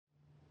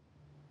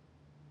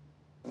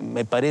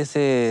me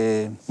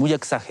parece muy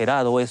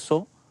exagerado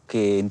eso,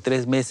 que en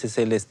 3 meses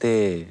él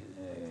esté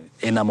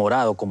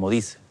enamorado, como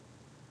dice,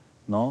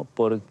 ¿no?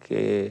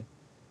 Porque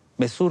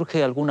me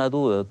surge alguna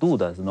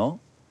dudas, ¿no?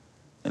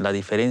 La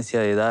diferencia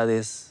de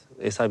edades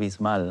es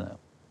abismal,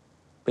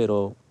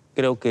 pero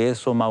creo que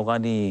eso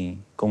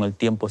Mahogany con el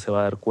tiempo se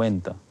va a dar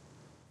cuenta.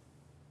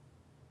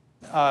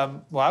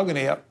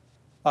 Mahogany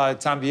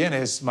también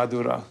es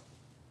madura.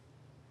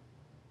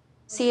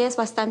 Sí, es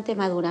bastante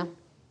madura.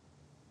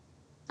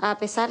 A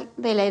pesar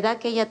de la edad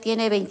que ella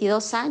tiene,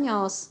 22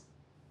 años.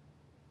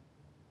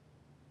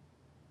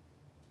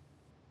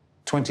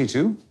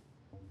 22?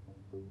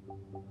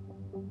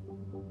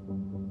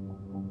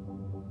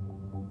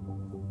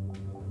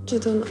 You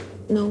don't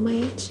know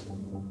my age?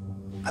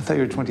 I thought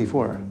you were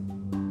 24.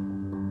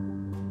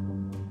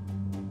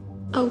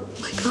 Oh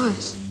my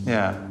gosh.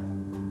 Yeah.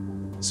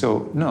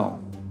 So, no.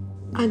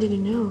 I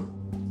didn't know.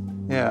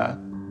 Yeah.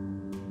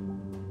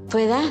 ¿Tu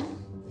edad?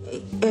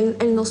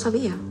 Él no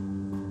sabía.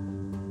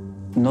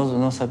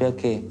 No sabía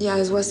que... Yeah,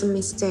 it was a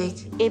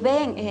mistake. Y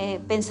ven,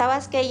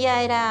 ¿pensabas que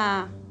ella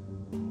era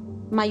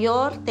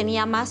mayor,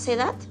 tenía más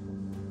edad?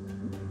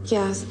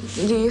 Yes.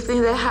 Do you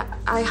think that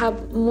I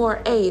have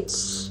more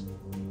age?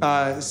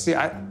 Sí,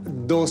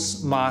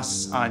 2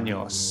 más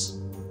años.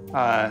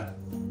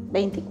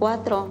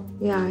 24.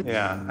 Yeah.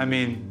 Yeah, I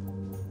mean...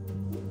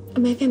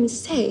 Maybe a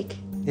mistake.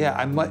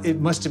 Yeah, it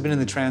must have been in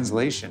the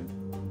translation.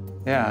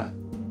 Yeah.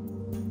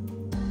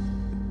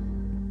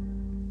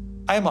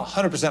 I am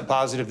 100%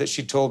 positive that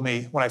she told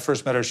me when I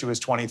first met her she was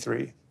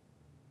 23.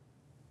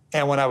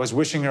 And when I was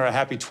wishing her a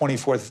happy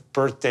 24th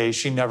birthday,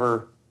 she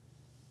never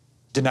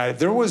denied it.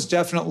 There was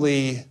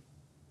definitely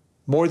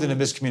more than a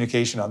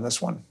miscommunication on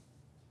this one.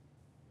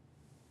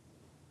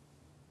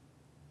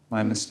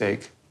 My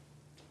mistake.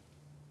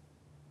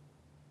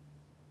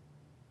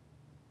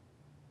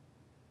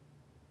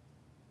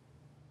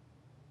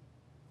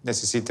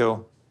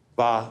 Necesito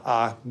va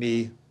a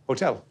mi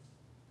hotel.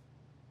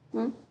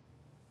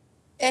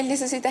 Él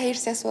necesita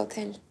irse a su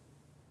hotel.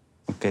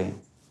 Ok.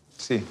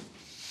 Sí.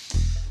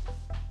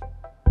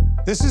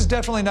 This is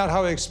definitely not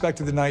how I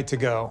expected the night to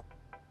go.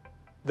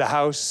 The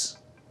house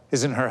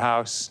isn't her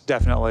house,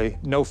 definitely.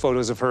 No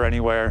photos of her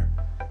anywhere.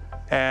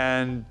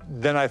 And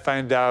then I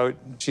find out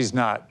she's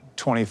not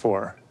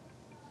 24.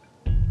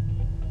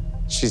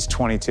 She's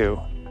 22.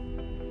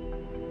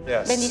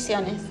 Yes.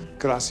 Bendiciones.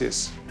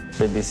 Gracias.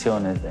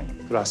 Bendiciones.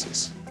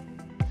 Gracias.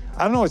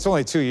 I don't know, it's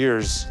only 2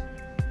 years,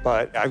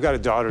 but I've got a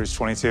daughter who's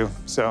 22,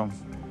 so.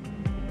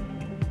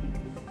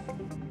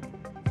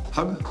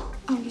 Hug?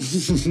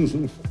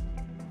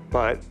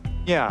 But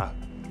yeah,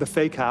 the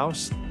fake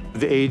house,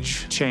 the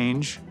age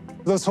change,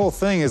 this whole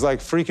thing is like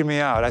freaking me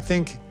out. I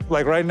think,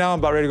 like right now, I'm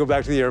about ready to go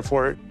back to the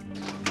airport.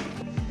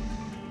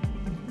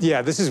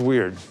 Yeah, this is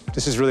weird.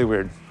 This is really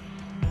weird.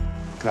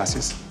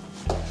 Gracias.